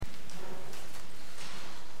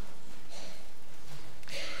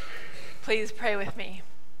please pray with me?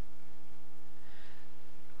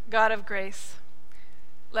 God of grace,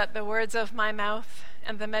 let the words of my mouth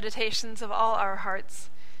and the meditations of all our hearts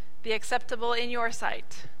be acceptable in your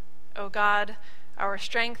sight, O God, our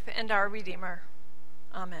strength and our Redeemer.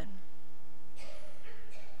 Amen.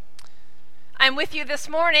 I'm with you this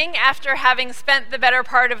morning after having spent the better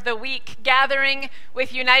part of the week gathering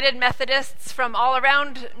with United Methodists from all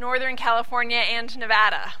around Northern California and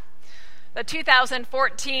Nevada. The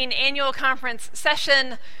 2014 annual conference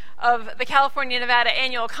session of the California-Nevada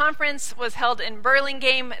Annual Conference was held in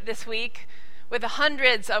Burlingame this week, with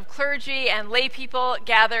hundreds of clergy and lay people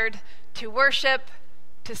gathered to worship,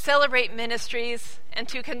 to celebrate ministries, and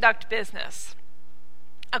to conduct business.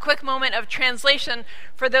 A quick moment of translation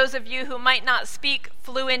for those of you who might not speak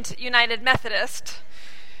fluent United Methodist.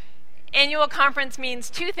 Annual conference means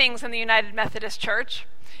two things in the United Methodist Church.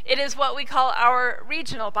 It is what we call our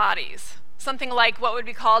regional bodies, something like what would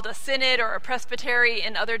be called a synod or a presbytery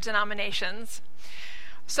in other denominations.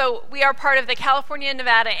 So we are part of the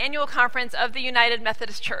California-Nevada Annual Conference of the United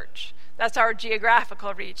Methodist Church. That's our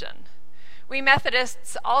geographical region. We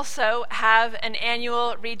Methodists also have an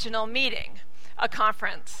annual regional meeting, a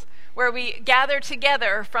conference, where we gather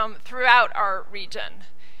together from throughout our region.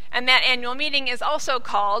 And that annual meeting is also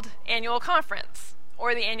called Annual Conference,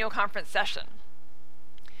 or the Annual Conference Session.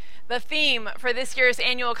 The theme for this year's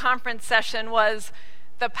Annual Conference Session was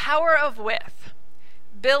The Power of With,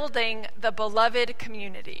 Building the Beloved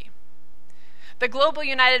Community. The Global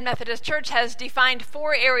United Methodist Church has defined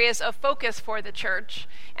 4 areas of focus for the church,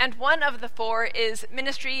 and one of the 4 is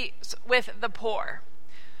ministry with the poor.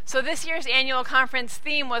 So this year's annual conference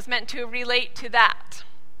theme was meant to relate to that.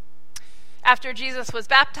 After Jesus was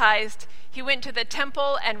baptized, he went to the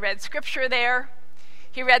temple and read scripture there.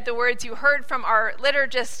 He read the words you heard from our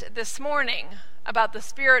liturgist this morning about the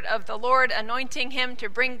Spirit of the Lord anointing him to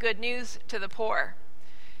bring good news to the poor.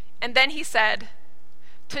 And then he said,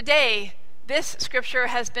 "Today, this scripture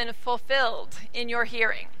has been fulfilled in your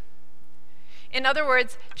hearing." In other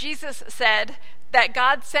words, Jesus said that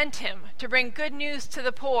God sent him to bring good news to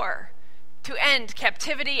the poor, to end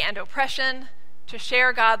captivity and oppression, to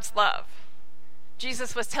share God's love.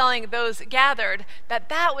 Jesus was telling those gathered that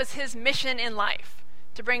that was his mission in life,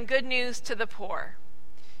 to bring good news to the poor.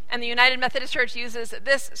 And the United Methodist Church uses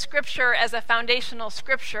this scripture as a foundational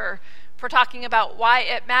scripture for talking about why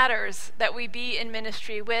it matters that we be in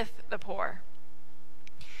ministry with the poor.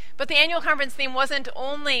 But the annual conference theme wasn't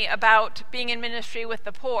only about being in ministry with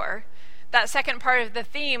the poor. That second part of the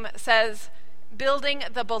theme says, building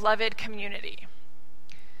the beloved community.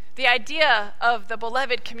 The idea of the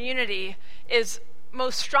beloved community is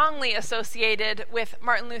most strongly associated with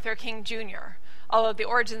Martin Luther King Jr., although the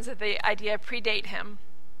origins of the idea predate him.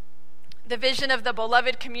 The vision of the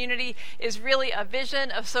beloved community is really a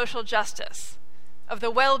vision of social justice, of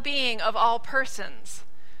the well-being of all persons,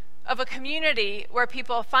 of a community where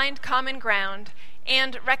people find common ground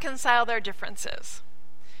and reconcile their differences.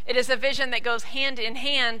 It is a vision that goes hand in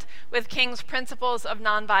hand with King's principles of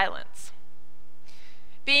nonviolence.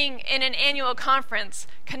 Being in an annual conference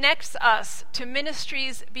connects us to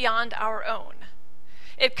ministries beyond our own.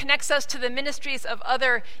 It connects us to the ministries of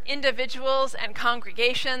other individuals and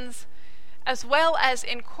congregations, as well as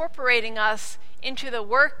incorporating us into the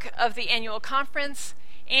work of the annual conference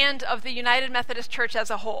and of the United Methodist Church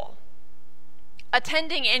as a whole.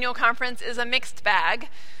 Attending annual conference is a mixed bag.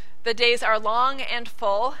 The days are long and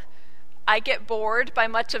full. I get bored by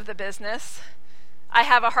much of the business. I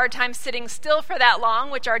have a hard time sitting still for that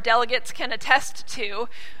long, which our delegates can attest to.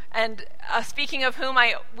 And speaking of whom,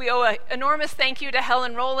 we owe an enormous thank you to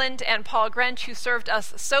Helen Rowland and Paul Grench, who served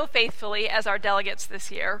us so faithfully as our delegates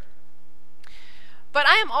this year. But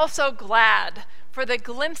I am also glad for the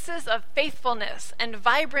glimpses of faithfulness and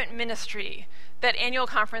vibrant ministry that annual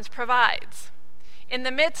conference provides. In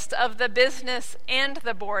the midst of the business and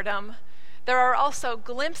the boredom, there are also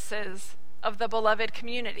glimpses of the beloved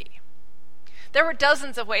community. There were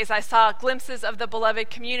dozens of ways I saw glimpses of the beloved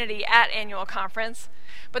community at annual conference,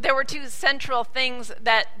 but there were 2 central things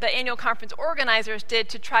that the annual conference organizers did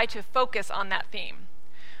to try to focus on that theme.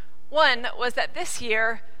 One was that this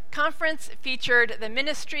year, conference featured the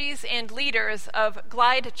ministries and leaders of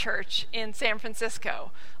Glide Church in San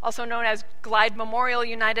Francisco, also known as Glide Memorial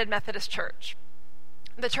United Methodist Church.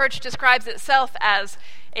 The church describes itself as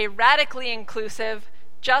a radically inclusive,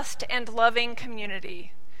 just and loving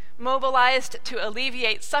community, mobilized to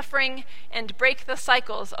alleviate suffering and break the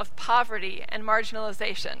cycles of poverty and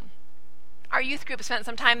marginalization. Our youth group spent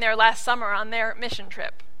some time there last summer on their mission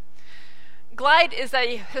trip. Glide is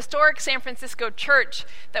a historic San Francisco church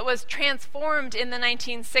that was transformed in the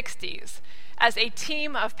 1960s as a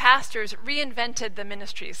team of pastors reinvented the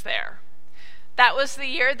ministries there. That was the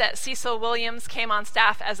year that Cecil Williams came on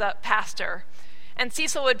staff as a pastor, and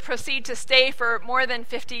Cecil would proceed to stay for more than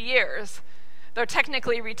 50 years. Though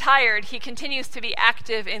technically retired, he continues to be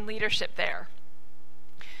active in leadership there.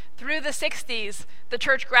 Through the 60s, the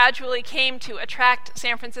church gradually came to attract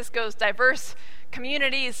San Francisco's diverse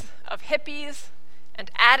communities of hippies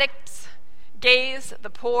and addicts, gays, the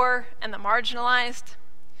poor, and the marginalized.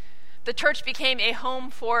 The church became a home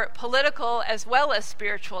for political as well as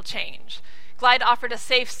spiritual change. Glide offered a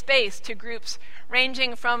safe space to groups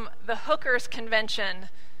ranging from the Hookers Convention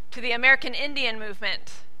to the American Indian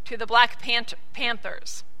Movement to the Black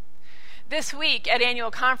Panthers. This week at annual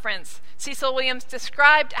conference, Cecil Williams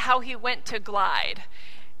described how he went to Glide.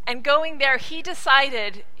 And going there, he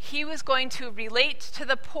decided he was going to relate to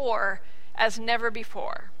the poor as never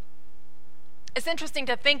before. It's interesting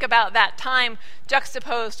to think about that time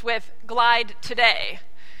juxtaposed with Glide today.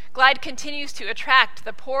 Glide continues to attract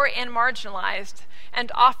the poor and marginalized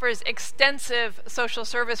and offers extensive social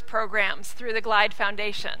service programs through the Glide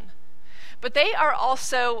Foundation. But they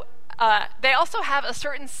also have a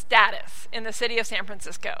certain status in the city of San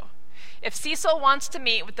Francisco. If Cecil wants to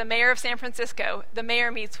meet with the mayor of San Francisco, the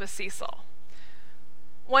mayor meets with Cecil.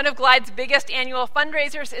 One of Glide's biggest annual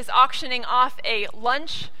fundraisers is auctioning off a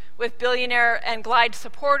lunch with billionaire and Glide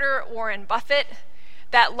supporter Warren Buffett.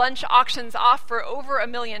 That lunch auctions off for over $1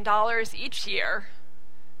 million each year.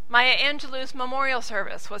 Maya Angelou's memorial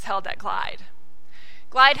service was held at Glide.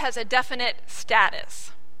 Glide has a definite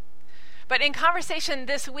status. But in conversation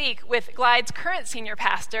this week with Glide's current senior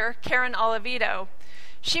pastor, Karen Oliveto,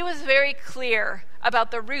 she was very clear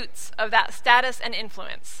about the roots of that status and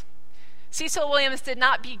influence. Cecil Williams did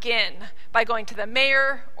not begin by going to the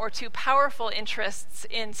mayor or to powerful interests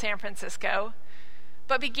in San Francisco,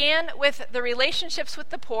 but began with the relationships with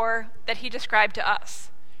the poor that he described to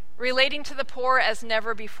us, relating to the poor as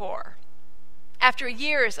never before. After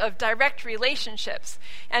years of direct relationships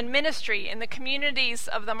and ministry in the communities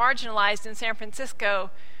of the marginalized in San Francisco,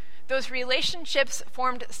 those relationships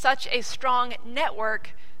formed such a strong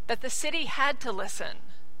network that the city had to listen.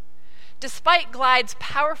 Despite Glide's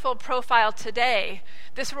powerful profile today,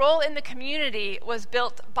 this role in the community was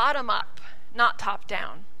built bottom up, not top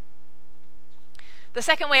down. The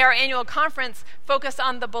second way our annual conference focused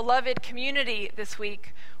on the beloved community this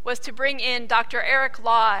week was to bring in Dr. Eric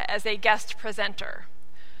Law as a guest presenter.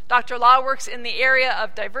 Dr. Law works in the area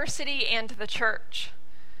of diversity and the church.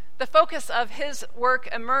 The focus of his work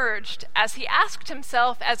emerged as he asked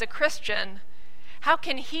himself as a Christian, how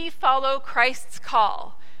can he follow Christ's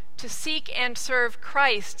call to seek and serve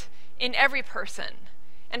Christ in every person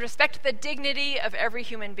and respect the dignity of every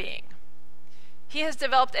human being? He has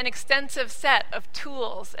developed an extensive set of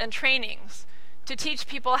tools and trainings to teach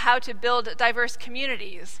people how to build diverse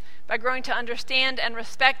communities by growing to understand and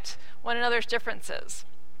respect one another's differences.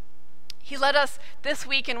 He led us this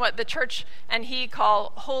week in what the church and he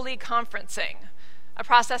call holy conferencing, a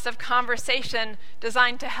process of conversation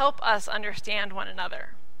designed to help us understand one another.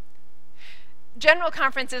 General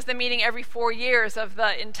Conference is the meeting every 4 years of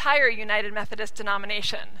the entire United Methodist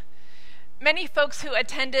denomination. Many folks who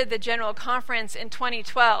attended the General Conference in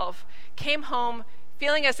 2012 came home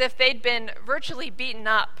feeling as if they'd been virtually beaten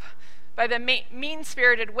up by the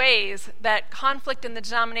mean-spirited ways that conflict in the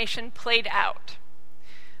denomination played out.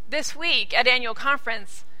 This week at annual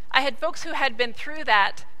conference, I had folks who had been through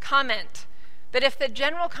that comment that if the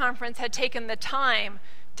General Conference had taken the time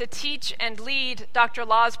to teach and lead Dr.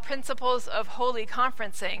 Law's principles of holy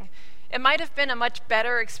conferencing, it might have been a much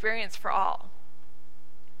better experience for all.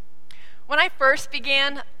 When I first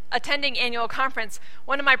began attending annual conference,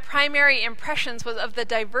 one of my primary impressions was of the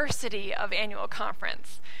diversity of annual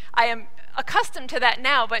conference. I am accustomed to that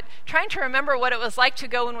now, but trying to remember what it was like to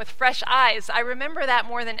go in with fresh eyes, I remember that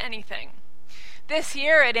more than anything. This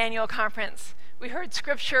year at annual conference, we heard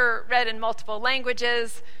scripture read in multiple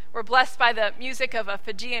languages, were blessed by the music of a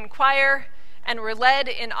Fijian choir, and were led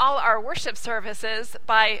in all our worship services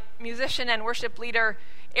by musician and worship leader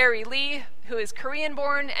Ari Lee, who is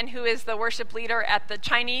Korean-born and who is the worship leader at the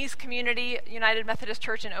Chinese Community United Methodist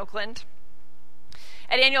Church in Oakland.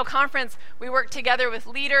 At annual conference, we worked together with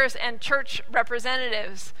leaders and church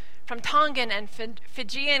representatives from Tongan and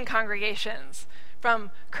Fijian congregations,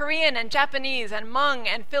 from Korean and Japanese and Hmong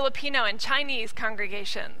and Filipino and Chinese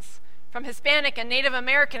congregations, from Hispanic and Native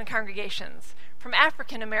American congregations, from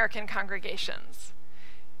African American congregations.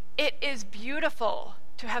 It is beautiful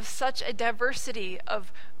to have such a diversity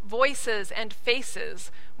of voices and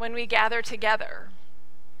faces when we gather together.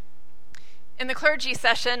 In the clergy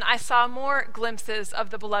session, I saw more glimpses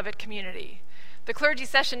of the beloved community. The clergy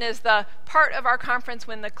session is the part of our conference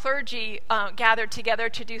when the clergy gathered together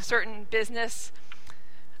to do certain business.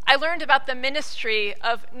 I learned about the ministry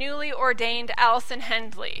of newly ordained Allison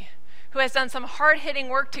Hendley, who has done some hard-hitting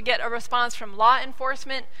work to get a response from law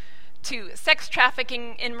enforcement to sex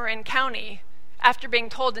trafficking in Marin County, after being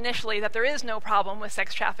told initially that there is no problem with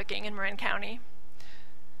sex trafficking in Marin County.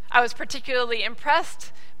 I was particularly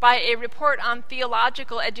impressed by a report on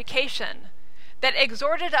theological education that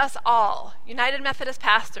exhorted us all, United Methodist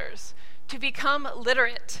pastors, to become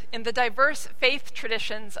literate in the diverse faith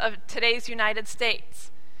traditions of today's United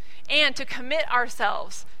States, and to commit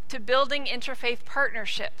ourselves to building interfaith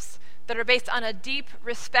partnerships that are based on a deep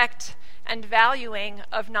respect and valuing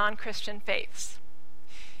of non-Christian faiths.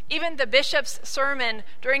 Even the bishop's sermon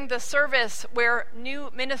during the service where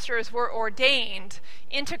new ministers were ordained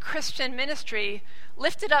into Christian ministry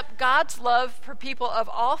lifted up God's love for people of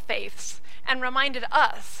all faiths and reminded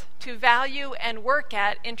us to value and work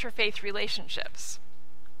at interfaith relationships.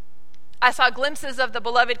 I saw glimpses of the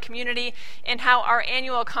beloved community in how our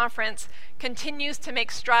annual conference continues to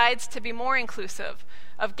make strides to be more inclusive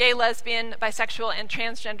of gay, lesbian, bisexual, and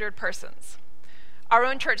transgendered persons. Our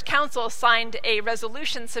own church council signed a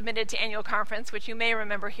resolution submitted to annual conference, which you may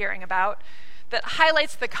remember hearing about, that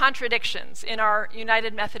highlights the contradictions in our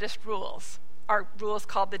United Methodist rules, our rules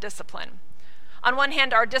called the Discipline. On one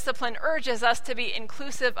hand, our discipline urges us to be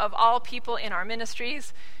inclusive of all people in our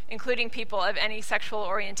ministries, including people of any sexual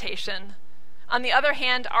orientation. On the other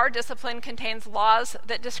hand, our discipline contains laws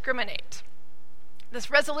that discriminate. This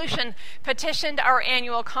resolution petitioned our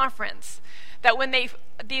annual conference that when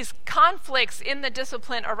these conflicts in the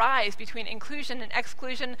discipline arise between inclusion and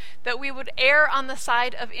exclusion, that we would err on the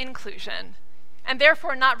side of inclusion, and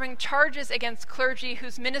therefore not bring charges against clergy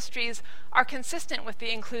whose ministries are consistent with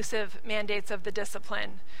the inclusive mandates of the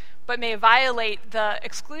discipline, but may violate the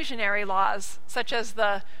exclusionary laws, such as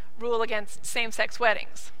the rule against same-sex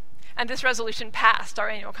weddings. And this resolution passed our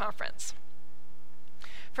annual conference.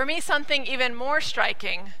 For me, something even more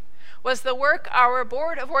striking was the work our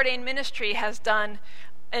Board of Ordained Ministry has done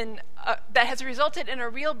that has resulted in a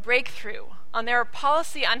real breakthrough on their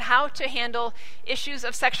policy on how to handle issues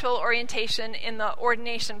of sexual orientation in the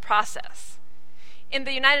ordination process. In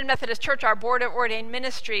the United Methodist Church, our Board of Ordained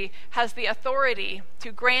Ministry has the authority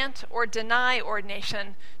to grant or deny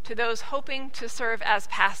ordination to those hoping to serve as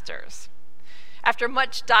pastors. After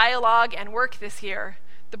much dialogue and work this year,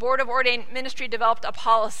 the Board of Ordained Ministry developed a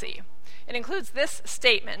policy. It includes this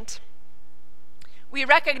statement: "We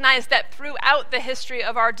recognize that throughout the history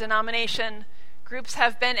of our denomination, groups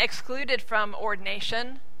have been excluded from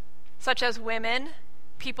ordination, such as women,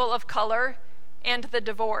 people of color, and the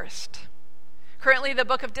divorced. Currently, the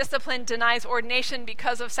Book of Discipline denies ordination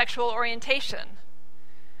because of sexual orientation.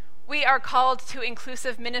 We are called to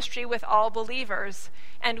inclusive ministry with all believers,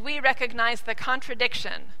 and we recognize the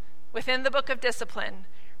contradiction within the Book of Discipline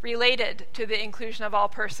related to the inclusion of all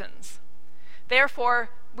persons. Therefore,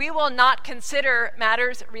 we will not consider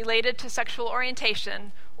matters related to sexual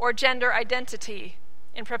orientation or gender identity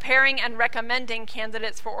in preparing and recommending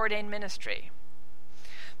candidates for ordained ministry."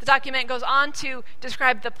 The document goes on to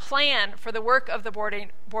describe the plan for the work of the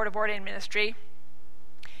Board of Ordained Ministry.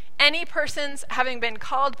 "Any persons having been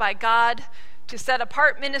called by God to set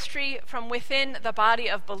apart ministry from within the body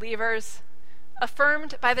of believers,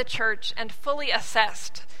 affirmed by the church and fully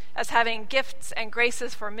assessed as having gifts and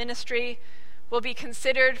graces for ministry, will be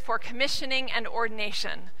considered for commissioning and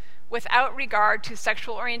ordination without regard to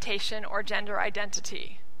sexual orientation or gender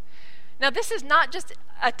identity." Now, this is not just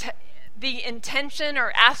the intention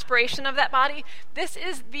or aspiration of that body. This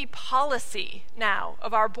is the policy now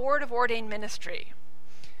of our Board of Ordained Ministry.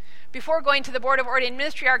 Before going to the Board of Ordained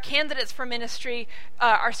Ministry, our candidates for ministry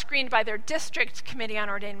are screened by their district committee on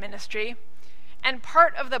ordained ministry. And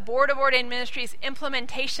part of the Board of Ordained Ministry's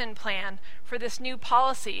implementation plan for this new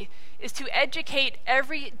policy is to educate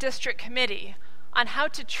every district committee on how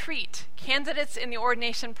to treat candidates in the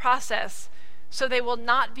ordination process so they will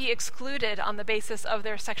not be excluded on the basis of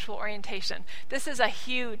their sexual orientation. This is a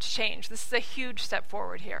huge change. This is a huge step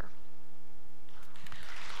forward here.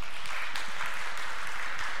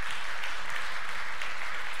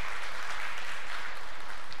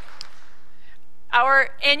 Our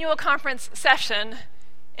annual conference session,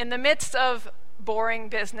 in the midst of boring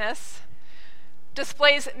business,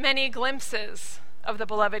 displays many glimpses of the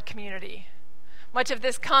beloved community. Much of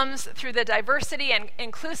this comes through the diversity and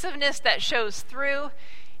inclusiveness that shows through,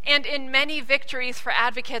 and in many victories for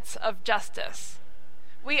advocates of justice.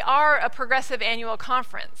 We are a progressive annual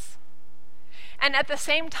conference. And at the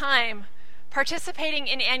same time, Participating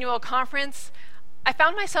in annual conference, I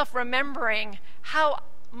found myself remembering how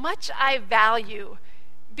much I value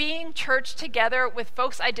being church together with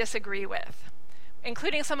folks I disagree with,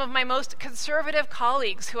 including some of my most conservative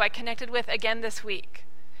colleagues who I connected with again this week.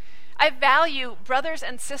 I value brothers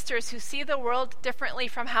and sisters who see the world differently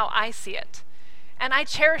from how I see it, and I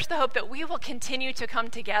cherish the hope that we will continue to come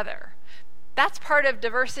together. That's part of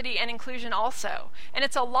diversity and inclusion also, and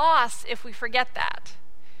it's a loss if we forget that.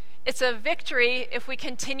 It's a victory if we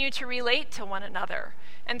continue to relate to one another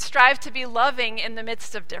and strive to be loving in the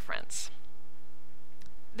midst of difference.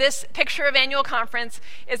 This picture of annual conference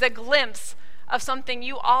is a glimpse of something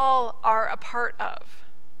you all are a part of.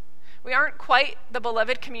 We aren't quite the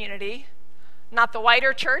beloved community, not the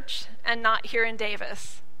wider church, and not here in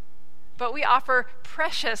Davis, but we offer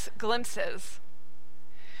precious glimpses.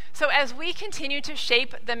 So as we continue to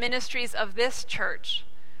shape the ministries of this church,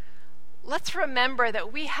 let's remember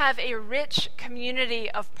that we have a rich community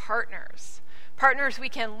of partners we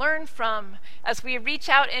can learn from as we reach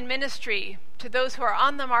out in ministry to those who are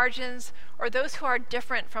on the margins or those who are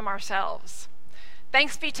different from ourselves.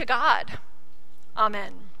 Thanks be to God.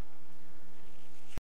 Amen.